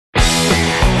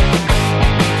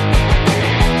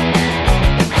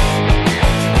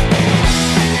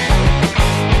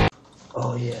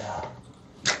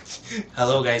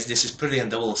Hello guys, this is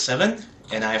Pretty007,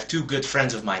 and I have two good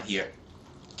friends of mine here.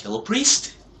 Killer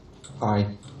Priest. Hi.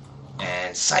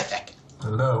 And Scythek.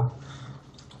 Hello.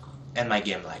 And my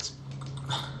game lights.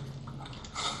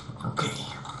 Okay.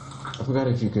 I forgot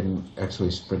if you can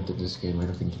actually sprint in this game. I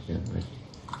don't think you can, right?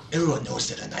 Everyone knows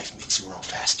that a knife makes you run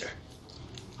faster.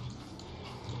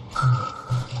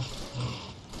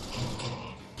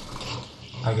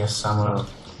 I guess someone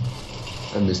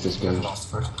I missed this game. lost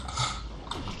first.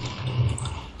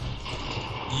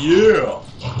 Yeah!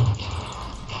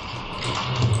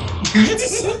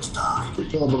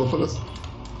 Oh, motherfuckers.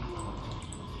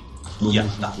 Yeah,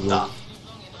 da.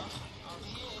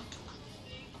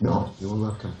 No, you will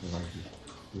not come to life.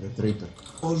 You're a traitor.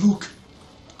 Oh look!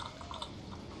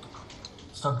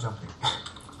 Stop jumping.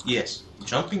 Yes,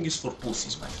 jumping is for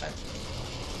pussies, my friend.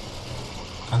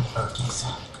 And Erkies.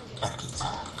 Erkies.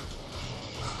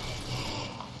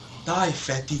 Die,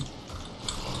 fatty.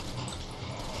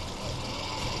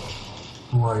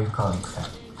 Who are you calling fat?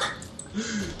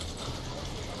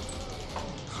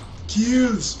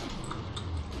 Kills!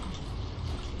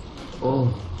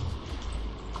 Oh,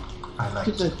 I like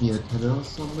could it. that be a tunnel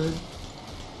somewhere?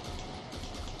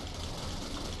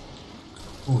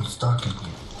 Ooh, it's dark in here.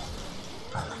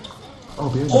 I like it. Oh,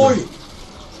 behind Oi! you.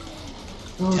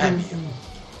 Oh, Damn there you.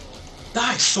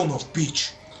 Die, son of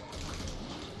bitch!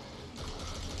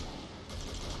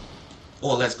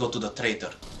 Oh, let's go to the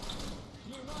traitor.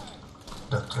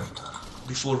 The traitor.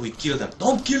 Before we kill them.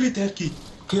 Don't kill it, Erky!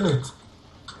 Kill it!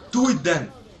 Do it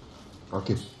then! Fuck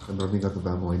it. I'm running out of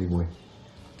ammo anyway.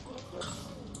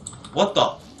 What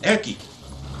the? Erky!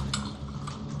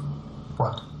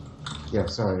 What? Yeah,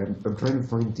 sorry. I'm trying to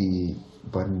find the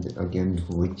button again,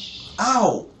 which...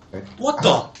 Ow! Right. What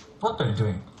the? What are you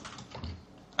doing?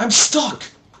 I'm stuck!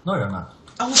 No, you're not.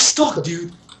 I was stuck,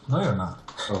 dude! No, you're not.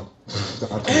 Oh.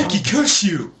 Erky, curse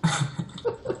you!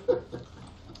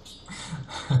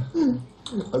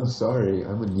 I'm sorry.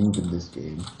 I'm a noob in this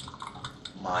game.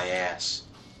 My ass.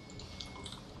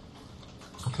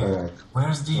 Okay. Alright.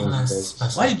 Where's the Well, last guys,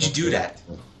 specimen? Why did you do that?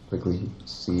 Quickly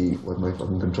see what my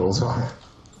fucking controls are.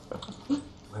 Where's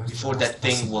the Before last that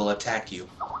thing specimen? will attack you.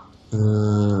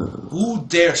 Uh, Who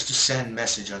dares to send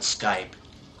message on Skype?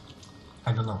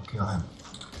 I don't know. Kill him.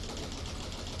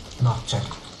 No, check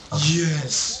it.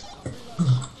 Yes!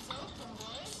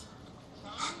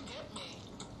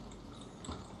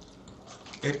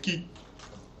 Erky,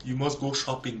 you must go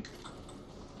shopping.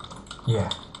 Yeah.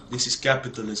 This is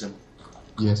capitalism.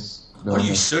 yes. No, What are you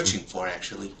that's- searching for,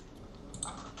 actually?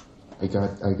 I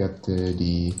got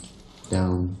the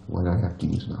down what I have to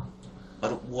use now.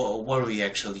 But what are we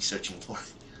actually searching for?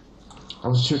 I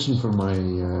was searching for my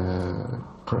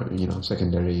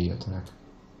secondary attack.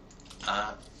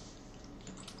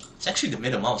 It's actually the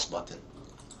middle mouse button.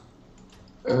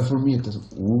 For me, it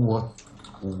doesn't. What?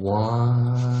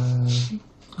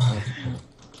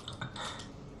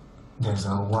 There's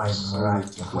a wide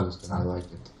variety of ridiculous that I weapons.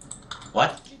 like it.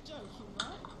 What?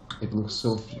 It looks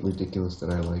so ridiculous that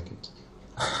I like it.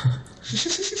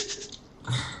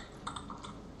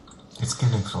 It's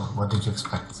killing floor. What did you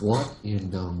expect? What in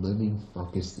the living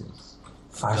fuck is this?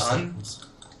 5 Gun? seconds.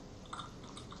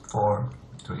 4,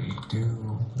 3, 2,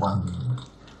 1,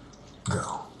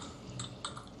 go.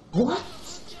 What?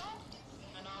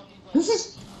 This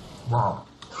is. Wow.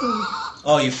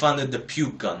 Oh, you found the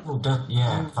puke gun. Oh, that,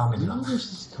 yeah, family You know gun. where's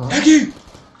this car? Erky!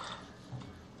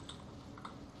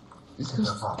 This The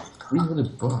costs vomit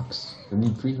gun. $300. I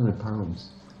mean, 300 pounds.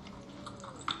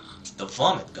 It's the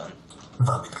vomit gun.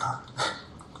 Vomit gun.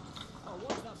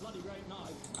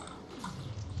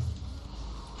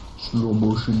 Slow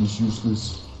motion is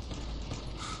useless.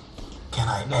 Can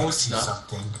I No, ask it's you not.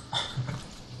 something?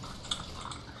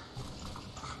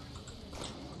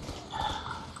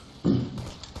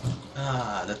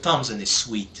 Ah, the Thompson is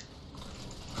sweet.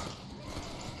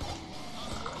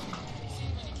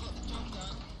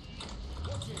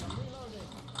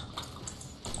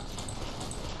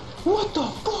 What the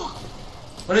fuck?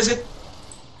 What is it?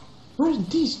 Where did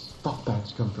these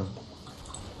fuckbags come from?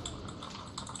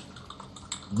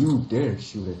 You dare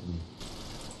shoot at me.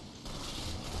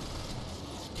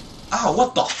 Ah,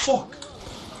 what the fuck?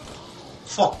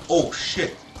 Fuck, oh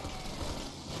shit.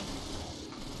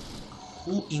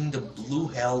 Who in the blue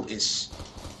hell is...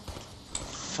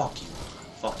 Fuck you.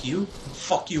 Fuck you.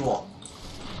 Fuck you all.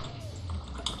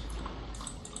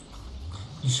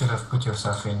 You should have put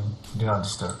yourself in Do Not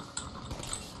Disturb.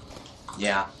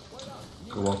 Yeah.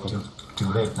 You're welcome. Too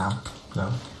late now.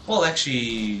 No? Well,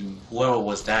 actually, whoever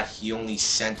was that, he only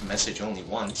sent a message only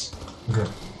once. Good.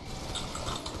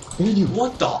 Behind you!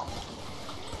 What the?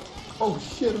 Oh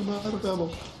shit, I'm out of ammo.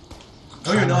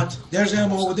 No, you're not. There's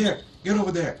ammo over there. Get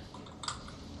over there.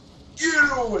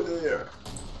 Get over there.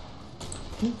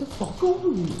 Get the fuck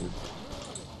over here.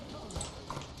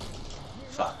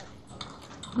 Fuck.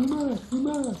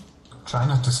 Rematch. Try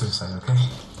not to suicide, okay?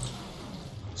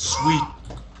 Sweet.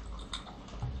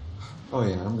 Oh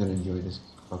yeah, I'm gonna enjoy this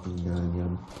fucking gun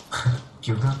again.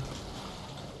 You gun?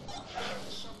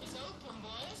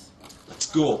 Let's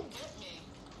go.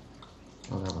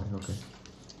 Oh, that way, okay.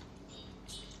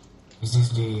 Is this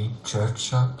the church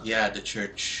shop? Yeah, the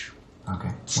church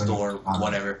Okay. store,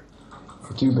 whatever.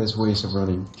 The two best ways of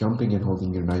running: jumping and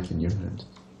holding your knife in your hand.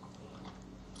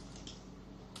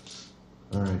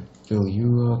 Alright, fill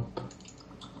you up.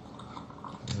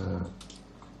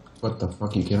 What the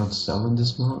fuck? You cannot sell in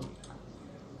this mod?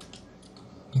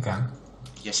 You can.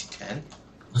 Yes, you can.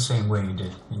 The same way you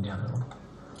did in the other one.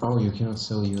 Oh, you cannot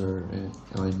sell your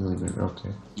 9mm. Okay,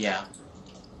 Yeah.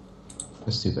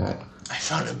 let's do that. I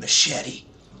found a machete.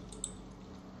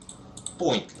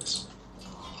 Pointless.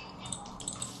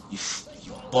 You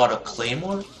bought a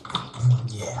claymore?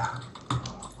 Yeah.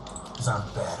 Cause I'm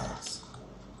badass.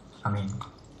 I mean,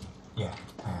 yeah,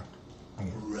 I am. I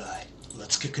get it. Right.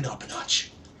 Let's kick it up a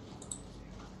notch.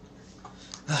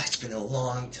 It's been a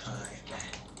long time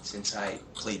since I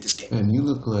played this game. And you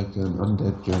look like an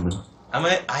undead German.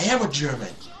 I am a German.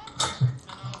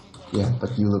 Yeah,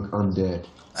 but you look undead.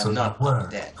 I'm not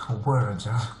dead. Word,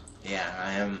 John. Yeah,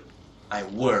 I am. I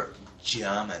were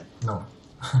German. No.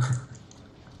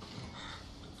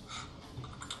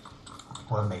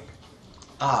 Well, maybe.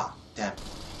 Ah, damn.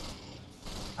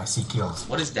 I see kills.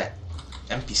 What is that?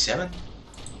 MP7?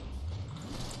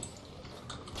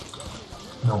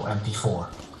 No, MP4.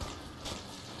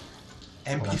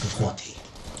 MP40.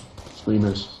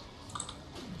 Screamers.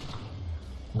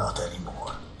 Not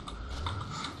anymore.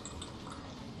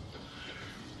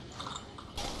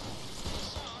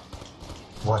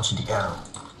 Watch the arrow.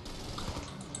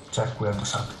 Check where the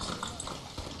shot is.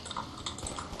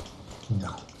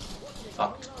 No.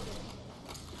 Fuck.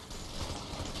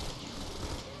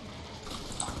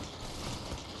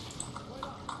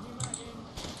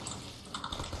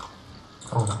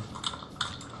 Oh no.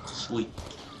 Sweet.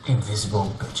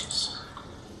 Invisible bitches.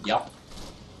 Yup.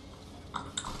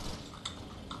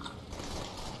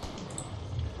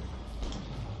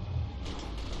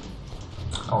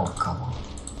 Oh, come on.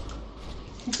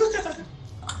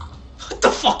 What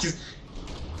the fuck is...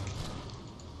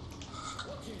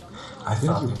 I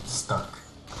thought it stuck.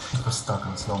 It was stuck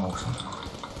on slow motion.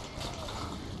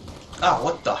 Ah,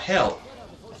 what the hell?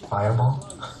 Fireball?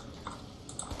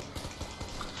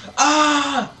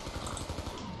 Ah!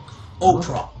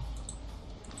 Oprah.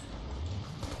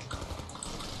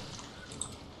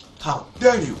 How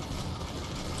dare you?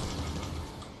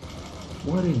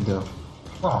 What in the...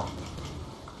 Oh,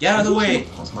 Get out of the way.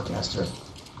 That's my caster.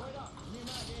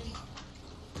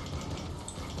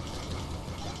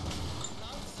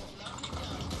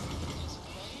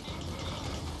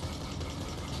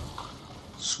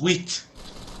 Sweet.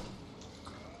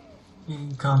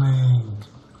 incoming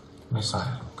missile.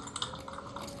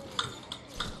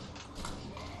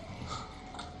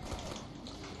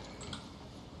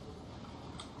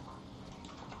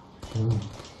 Ooh.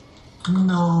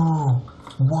 No!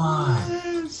 Why?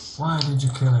 Yes. Why did you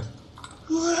kill it?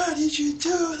 Why did you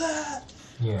do that?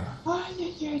 Yeah. Why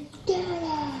did you do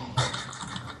that?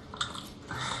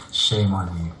 Shame on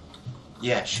you.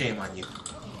 Yeah, shame on you.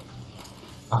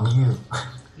 On you.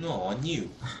 No, on you.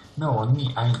 No, on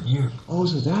me. I mean you. Oh,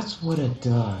 so that's what it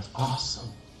does. Awesome.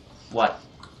 What?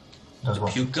 Does The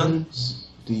what? puke gun? Turns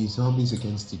the zombies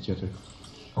against each other.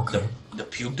 Okay. The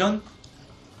puke gun?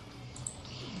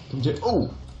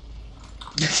 Oh!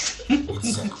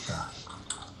 It's set that.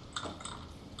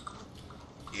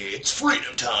 It's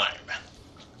freedom time.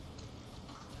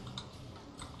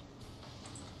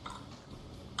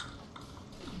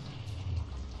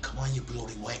 Come on, you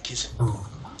bloody wankers. Boom.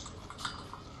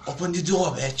 Open the door,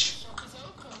 bitch.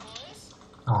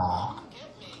 Aww.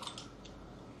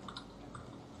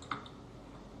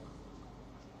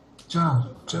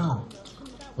 Jump, jump.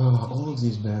 Oh, all of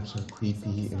these maps are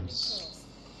creepy and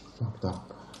fucked up.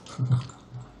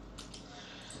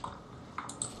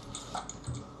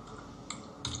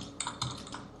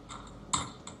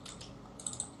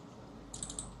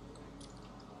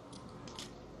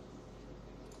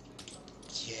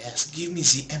 Yes, give me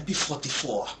the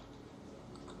MP44.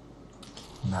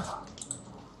 Never.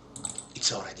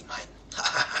 It's already mine.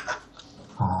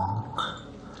 Aww.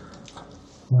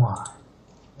 Why?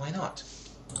 Why not?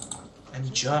 I'm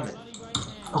German.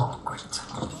 Oh, great.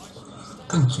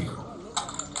 Thank you.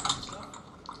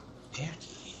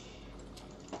 Bertie.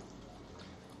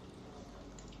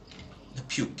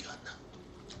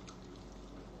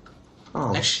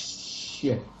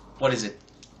 What is it?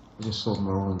 I just sold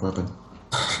my wrong weapon.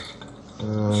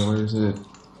 Where is it?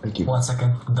 Thank you. 1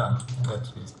 second, done.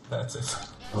 That's it.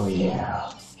 Oh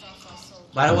yeah.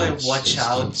 By the way, It's- watch it's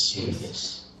out. getting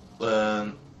serious.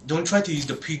 Don't try to use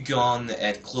the pig gun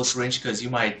at close range because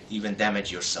you might even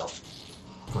damage yourself.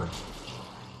 Good.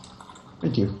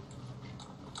 Thank you.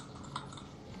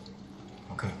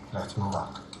 Okay, let's move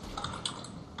on.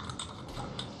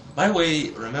 By the way,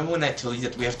 remember when I told you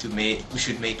that we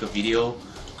should make a video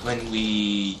when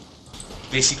we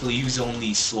basically use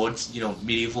only swords, you know,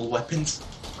 medieval weapons?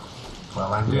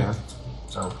 Well, I'm doing Yeah. it.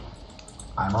 So,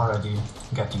 I'm already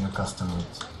getting accustomed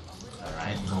with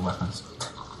Alright. medieval weapons.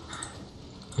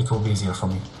 It will be easier for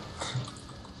me.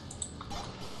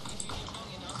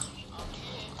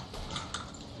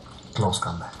 Close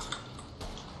combat.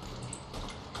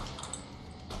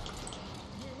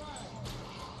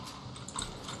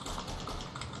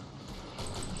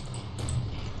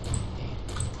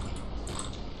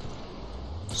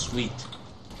 Sweet.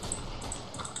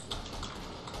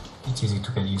 It's easy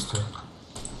to get used to it.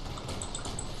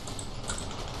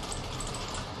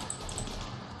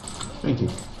 Thank you.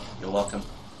 You're welcome.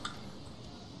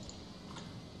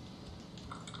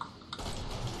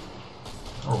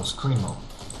 Oh, Screamo.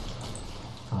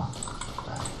 Come on.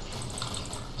 Back.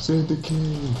 Save the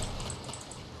king.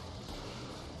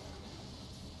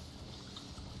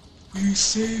 We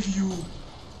save you.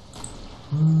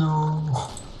 No.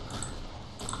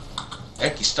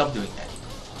 Eki, stop doing that.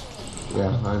 Yeah,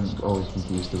 I'm always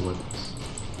confused with weapons.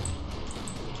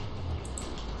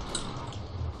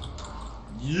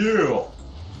 Yeah.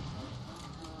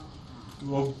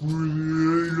 I'm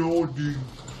reloading.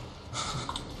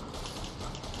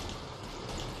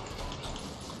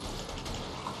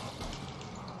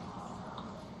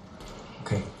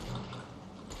 Okay.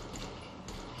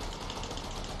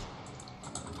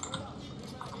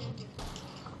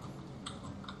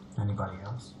 Anybody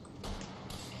else?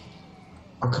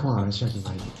 Oh come on, it's checking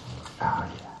my. Ah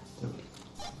yeah. There we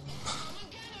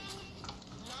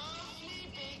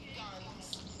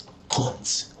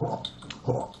Guns. go.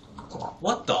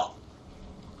 What the?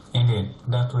 Indeed,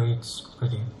 that way it's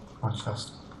pretty much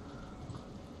faster.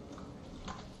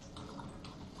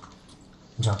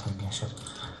 Jumping and shit.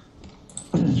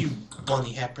 You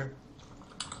bunny happer.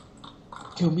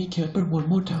 Kill me, camper, one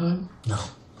more time. No.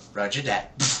 Roger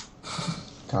that.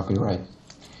 Copyright.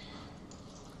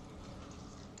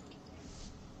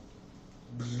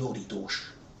 Bloody dosh.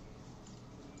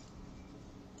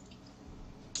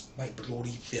 My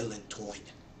bloody Valentine.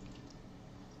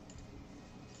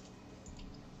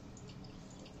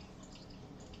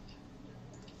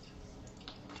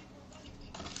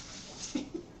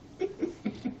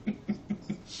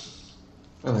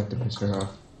 I like the nice hair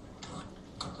off.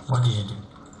 What did you do?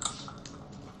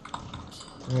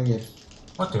 I get.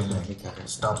 What did you I do? got it.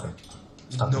 Stop it.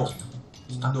 Stop No. it.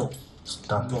 Stop No. it.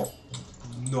 Stop No. it.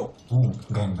 No. Ooh,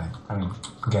 gangbang. I mean,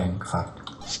 gang fight.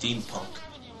 Steampunk.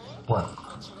 What?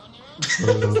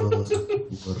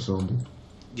 You are zombie.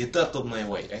 Get out of my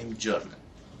way. I'm German.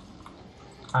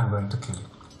 I'm going to kill you.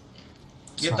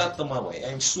 Get So- out of my way.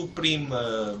 I'm supreme.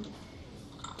 Of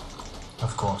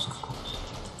course, of course.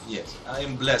 Yes, I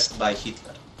am blessed by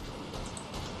Hitler.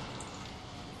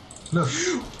 Look,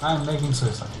 I'm making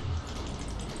suicide.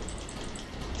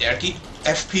 Erky,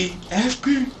 FP,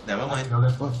 FP. Never mind. Kill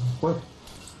it. What? What?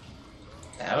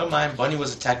 Never mind. Bonnie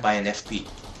was attacked by an FP.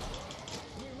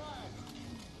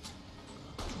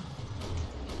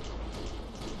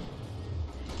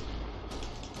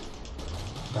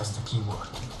 That's the key word.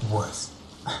 Was.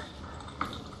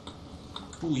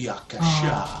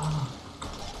 Booyakasha.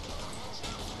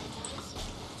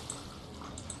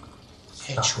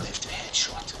 Headshot after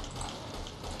headshot.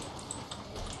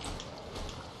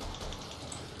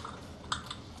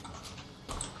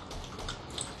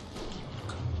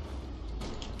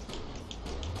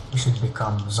 We should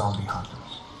become zombie hunters.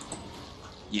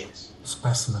 Yes.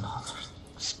 Specimen hunters.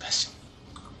 Specimen.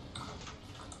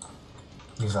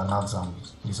 These are not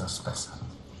zombies. These are specimens.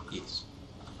 Yes.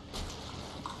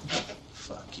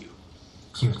 Fuck you.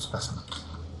 Cute specimens.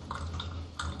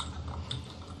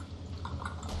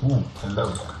 Ooh, hello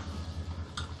there.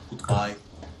 Goodbye.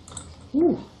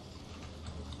 Woo.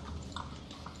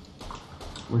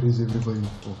 Where is everybody?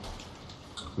 Oh.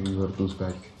 We were those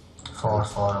back. Far,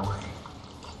 far away.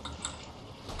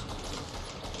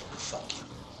 Fuck you.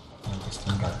 You just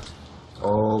didn't get it.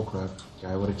 Oh crap.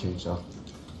 Yeah, I would have changed up.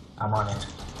 I'm on it.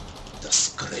 The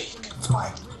Scrake. It's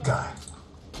my guy.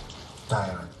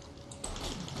 Tyrant.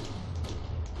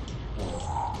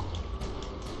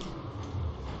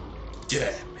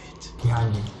 Damn it.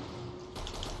 Behind you.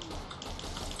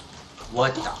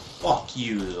 What the Fuck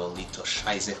you, little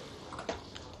Scheiße.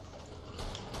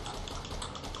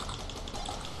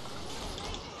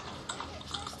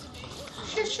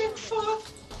 Shit, fuck.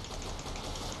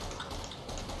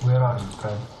 Where are you,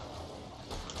 Fred?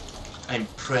 I'm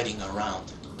predding around.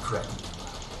 Fred.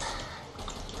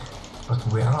 But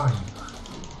where are you?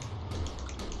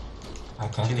 I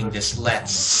can't Killing really this see lad, the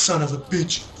son of a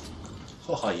bitch.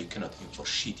 Haha, you cannot aim for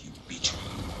shit, you bitch.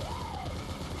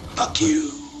 Fuck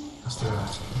you! I'm still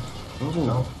asking.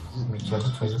 Oh, No, me get the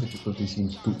this treasure. difficulty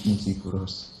seems too easy for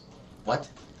us. What?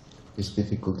 This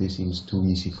difficulty seems too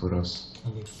easy for us.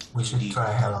 Indeed. We should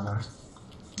try Hell on Earth.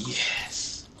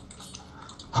 Yes.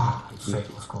 Ah, fake,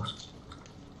 of course.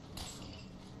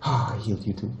 Ah, I healed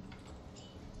you too.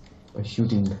 By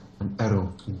shooting an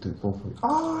arrow into the over.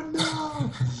 Oh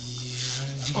no!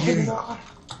 Oh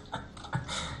no!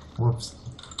 Whoops.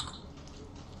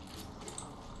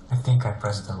 I think I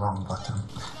pressed the wrong button.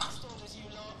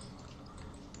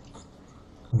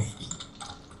 Maybe.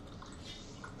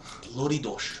 Bloody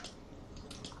dosh.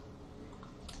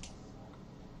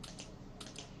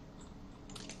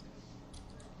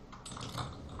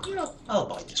 You know, I'll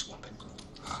buy this weapon.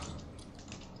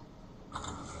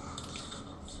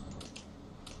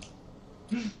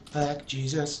 Fuck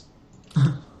Jesus.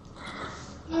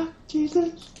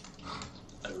 Jesus!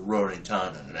 A roaring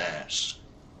ton on an ass.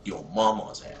 Your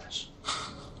mama's ass.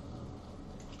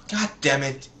 God damn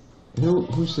it. You know,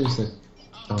 who says that?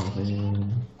 Oh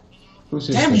man. Who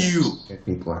says Damn that you! Can't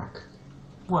be black.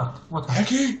 What? What happened?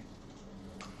 Hecky!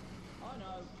 I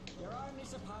know. You're only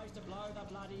supposed to blow the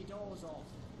bloody doors off.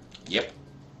 Yep.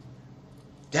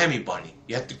 Damn you, Bunny.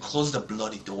 You had to close the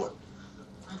bloody door.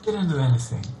 I didn't do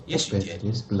anything. Yes, you Open did.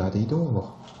 this bloody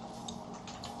door.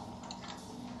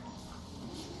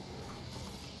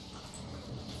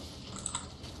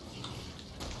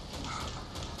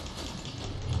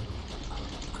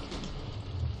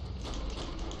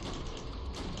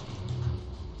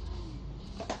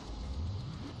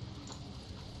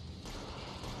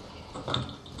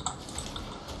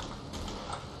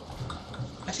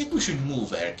 I think we should move,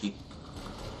 Erky.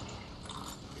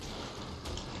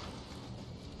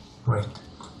 Wait,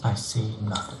 I see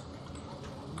nothing.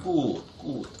 Good,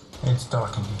 good. It's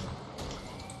dark in here.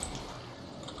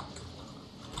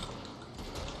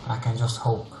 I can just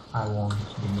hope I won't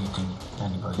be meeting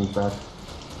anybody. Too bad.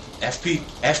 FP!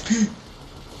 FP!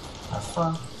 Have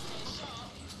fun.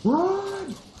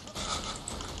 Run!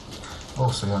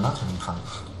 Oh, so you're not having fun.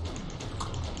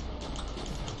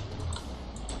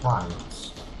 Why?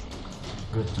 It's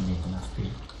good to meet an FP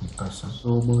in person.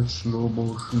 So much slow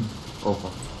motion. Oh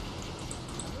fuck.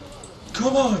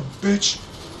 Come on, bitch!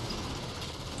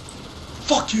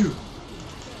 Fuck you!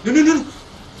 No, no, no, no!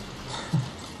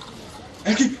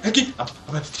 Erky,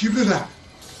 I'm at the that.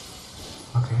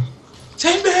 Okay,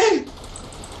 Save me!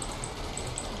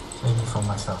 save me from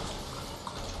myself.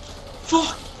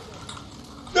 Fuck!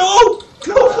 No!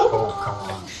 No! Oh,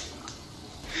 come on.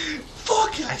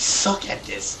 Fuck! I suck at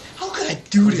this. How could I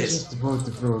do I this? just about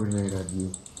to throw a grenade at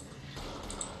you.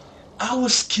 I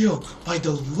was killed by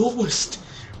the lowest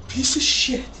piece of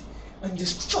shit in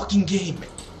this fucking game.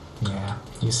 Yeah,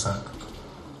 you suck.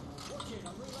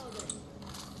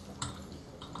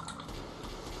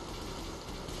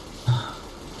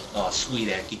 Oh, sweet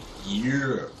Erky.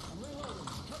 Yeah.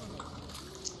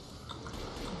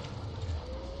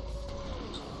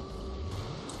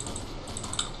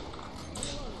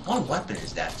 What weapon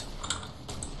is that?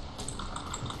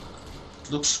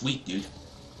 Looks sweet, dude.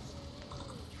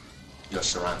 You're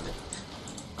surrounded.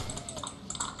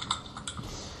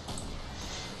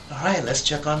 Alright, let's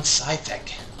check on Sci-Tech.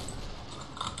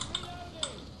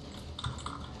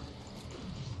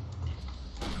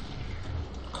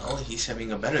 Well, he's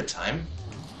having a better time.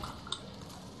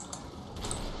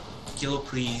 Kilo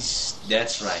please.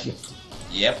 That's right. Shit.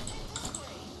 Yep.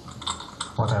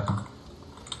 What happened?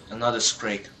 Another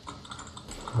scrake.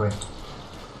 Great.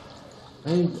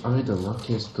 I'm the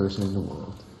luckiest person in the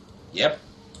world. Yep.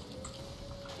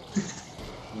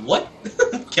 What?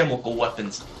 Chemical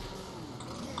weapons.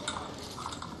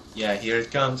 Yeah, here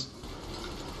it comes.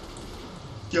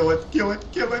 Kill it, kill it,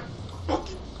 kill it.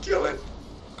 Fucking kill it.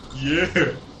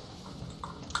 Yeah.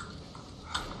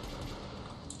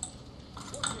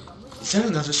 Is that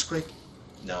another scrake?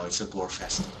 No, it's a gore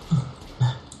fest.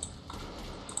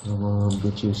 Come on,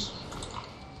 bitches.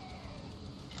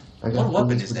 I got What weapon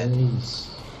police is that? grenades.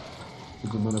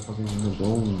 Put the motherfuckers in the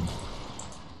dome.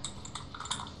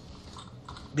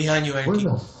 Behind you, Where Erky.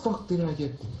 the fuck did I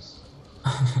get this?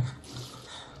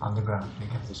 On the ground, I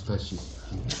guess. Just got you.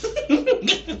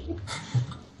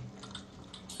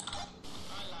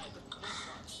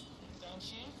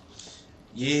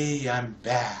 Yay, I'm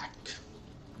back.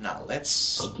 Now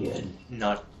let's Again.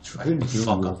 not try I to didn't hear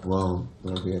fuck you up. well,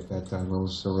 Murphy, at that time. I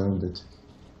was surrounded.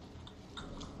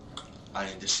 I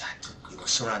understand. You were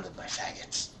surrounded by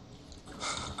faggots.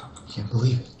 Can't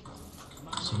believe it.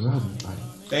 Surrounded by.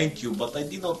 Thank you, but I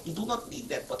do not need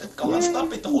that button. Come on,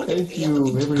 stop it. Hold Thank it. you,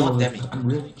 everyone. God damn it. I'm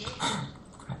rich.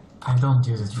 I don't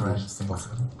use it for anything,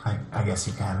 so I guess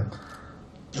you can have it.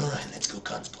 Alright, let's go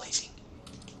guns blazing.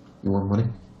 You want money?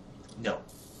 No.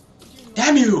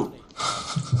 Damn you!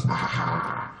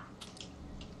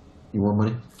 You want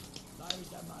money?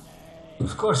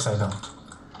 Of course I don't.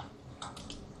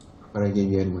 But I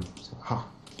gave you anyway. So, ha.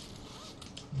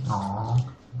 Aww.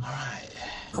 Alright.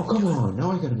 Oh, come on.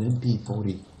 Now I got an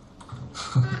MP40.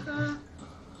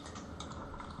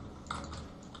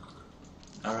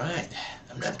 Alright.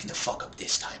 I'm not gonna fuck up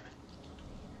this time.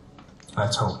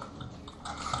 Let's hope.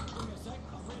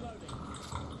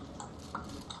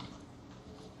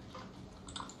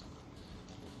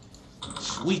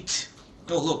 Sweet.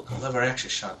 Oh, look. A lever action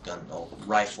shotgun or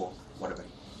rifle. Whatever.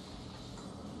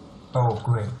 Oh,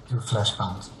 great. 2 flash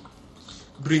bombs.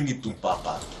 Bring it to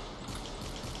Papa.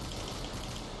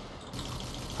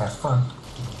 Have fun.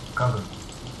 Cover me.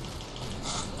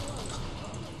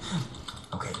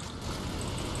 Okay.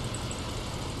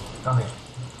 Come here.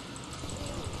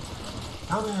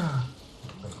 Come here.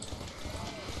 Wait.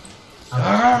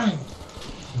 Ah!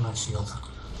 My shield.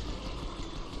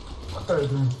 What are you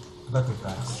doing? Let me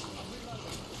pass.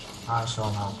 I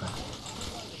shall now pass.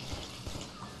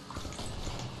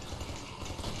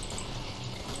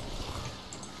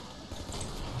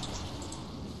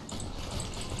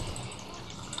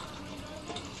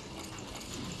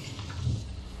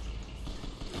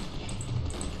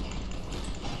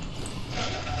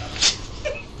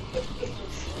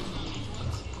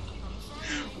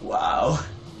 Wow.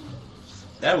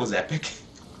 That was epic.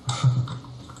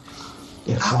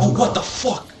 Yeah, Ow, what the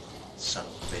fuck? Son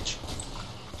of a bitch.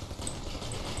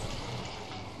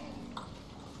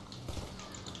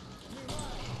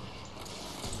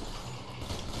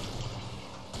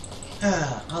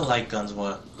 I like guns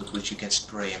with which you can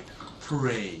spray and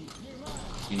pray.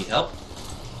 You need help?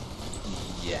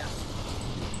 Yeah.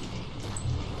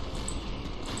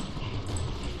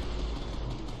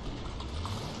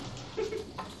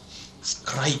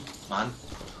 Strike, man.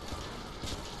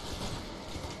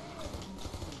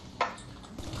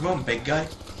 Come on, big guy.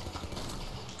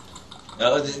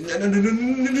 No, I didn't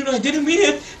mean it. I didn't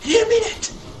mean it.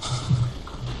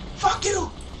 Fuck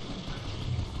you.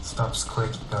 Stop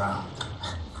squeaking around.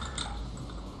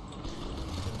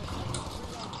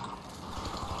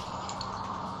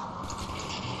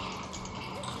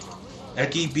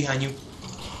 Erky, behind you.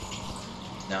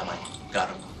 Now, man, got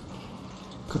him.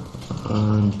 Come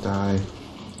on, die.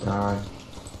 Die.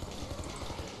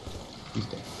 He's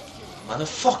dead.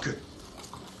 Motherfucker.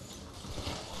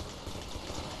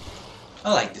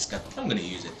 I like this gun. I'm gonna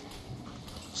use it.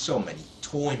 So many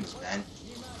times, man.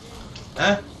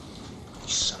 Huh? You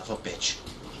son of a bitch.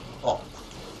 Oh,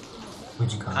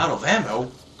 Where'd you come? out of ammo?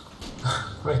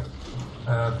 Great.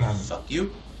 Behind you. Fuck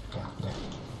you. Yeah, there.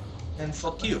 And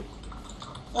fuck you.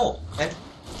 Oh, and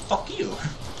fuck you.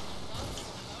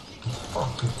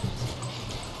 Fuck you.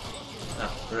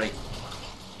 Oh, great.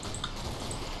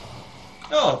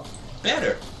 Oh,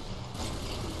 better.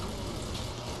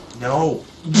 No.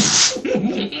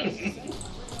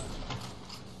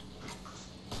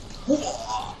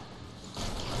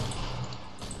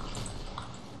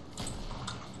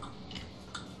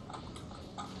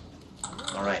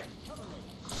 Alright.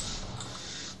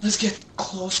 Let's get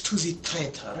close to the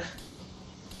traitor.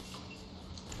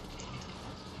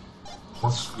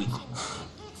 What? Sweet.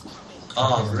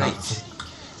 Oh, great.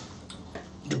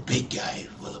 The big guy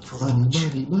will approach.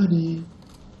 Money, money, money.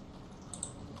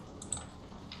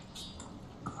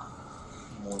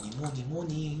 Money, money,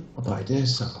 money. I'll buy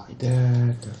this, I'll buy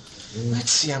that.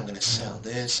 Let's see, I'm gonna sell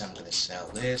this, I'm gonna sell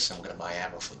this, I'm gonna buy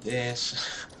ammo for this.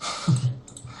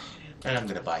 And I'm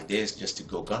gonna buy this just to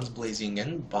go guns blazing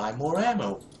and buy more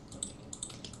ammo.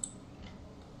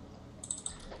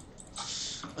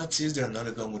 Let's see, is there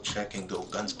another gun which I can go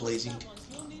guns blazing?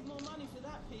 You'll need more money for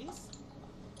that piece.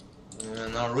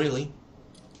 Not really.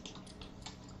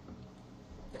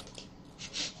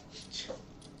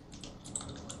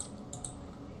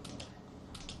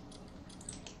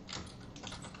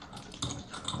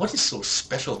 What is so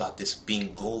special about this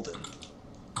being golden?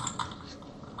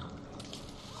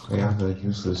 I have a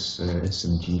useless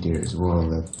SMG there as well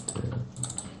that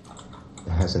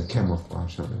has a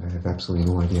camouflage on it. I have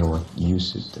absolutely no idea what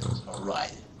use it does.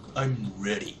 Alright, I'm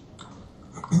ready.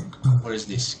 Where is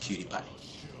this cutie pie?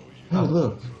 Oh,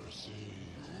 look.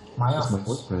 My That's my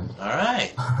office. boyfriend.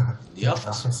 Alright. The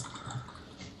office.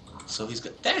 So he's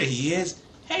got. There he is.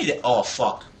 Hey there. Oh,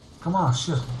 fuck. Come on,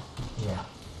 shoot. Yeah.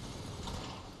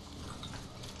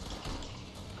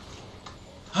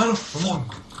 How the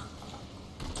fuck?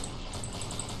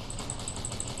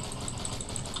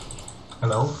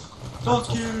 Hello?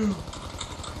 Fuck you.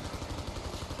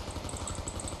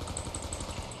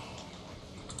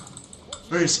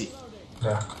 Where is he?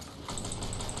 There.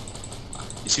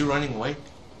 Is he running away?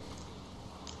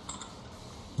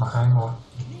 Mag hij more?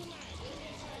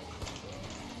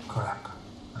 Crap.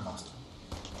 I lost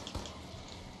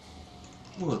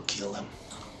him. We'll kill him.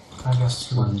 I guess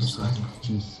he went this way.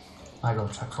 Jeez. I go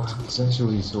check for him. It's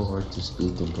actually so hard to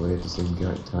speak and play at the same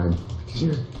time. Because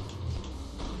you're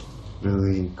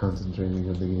really concentrating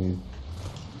on the game.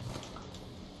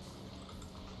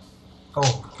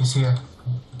 Oh, he's here.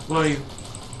 Where are you?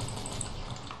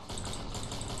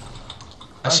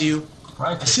 I see you.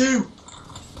 Right I see you.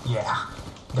 Yeah.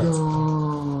 That's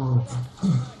No!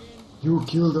 You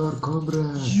killed our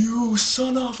comrade! You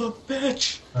son of a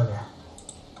bitch. okay.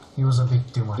 He was a bit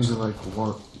too much. He's like,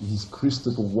 he's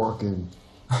Christopher Walken.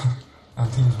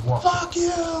 And he's walking. Fuck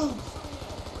you.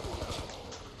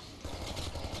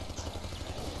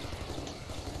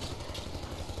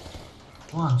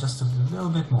 Come on, just a little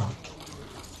bit more.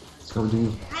 It's coming to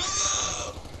you.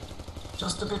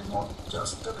 Just a bit more.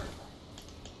 Just a bit.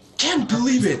 Can't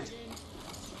believe it.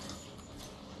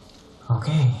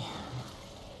 Okay.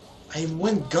 I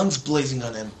went guns blazing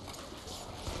on him.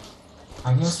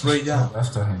 I guess Straight we down. go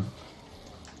after him.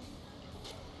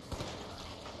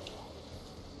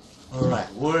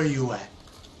 Alright, where are you at?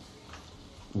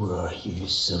 Where are you, you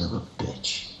son of a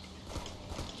bitch?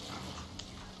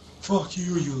 Fuck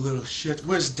you, you little shit.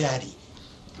 Where's daddy?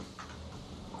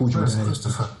 Who's your Where's daddy?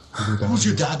 Christopher? Who's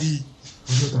your daddy?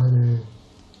 Who's your daddy?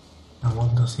 And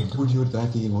what does he do? Who's your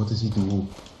daddy and what does he do?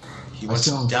 He wants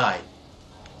to die.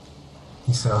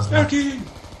 He sells them. Okay.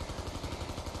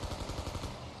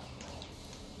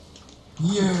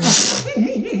 Yeah!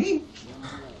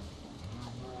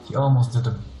 He almost did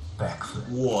a backflip.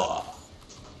 Whoa.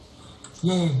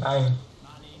 Yay, I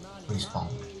respawn.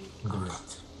 Great.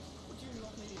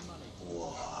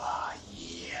 Whoa,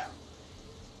 yeah.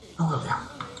 Oh, well, yeah.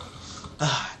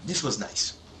 Ah, this was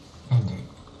nice. Indeed.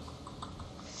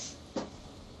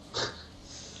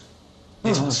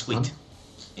 This Oh, was sweet.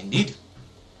 Indeed.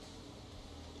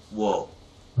 Whoa.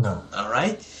 No.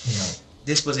 Alright. No.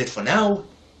 This was it for now.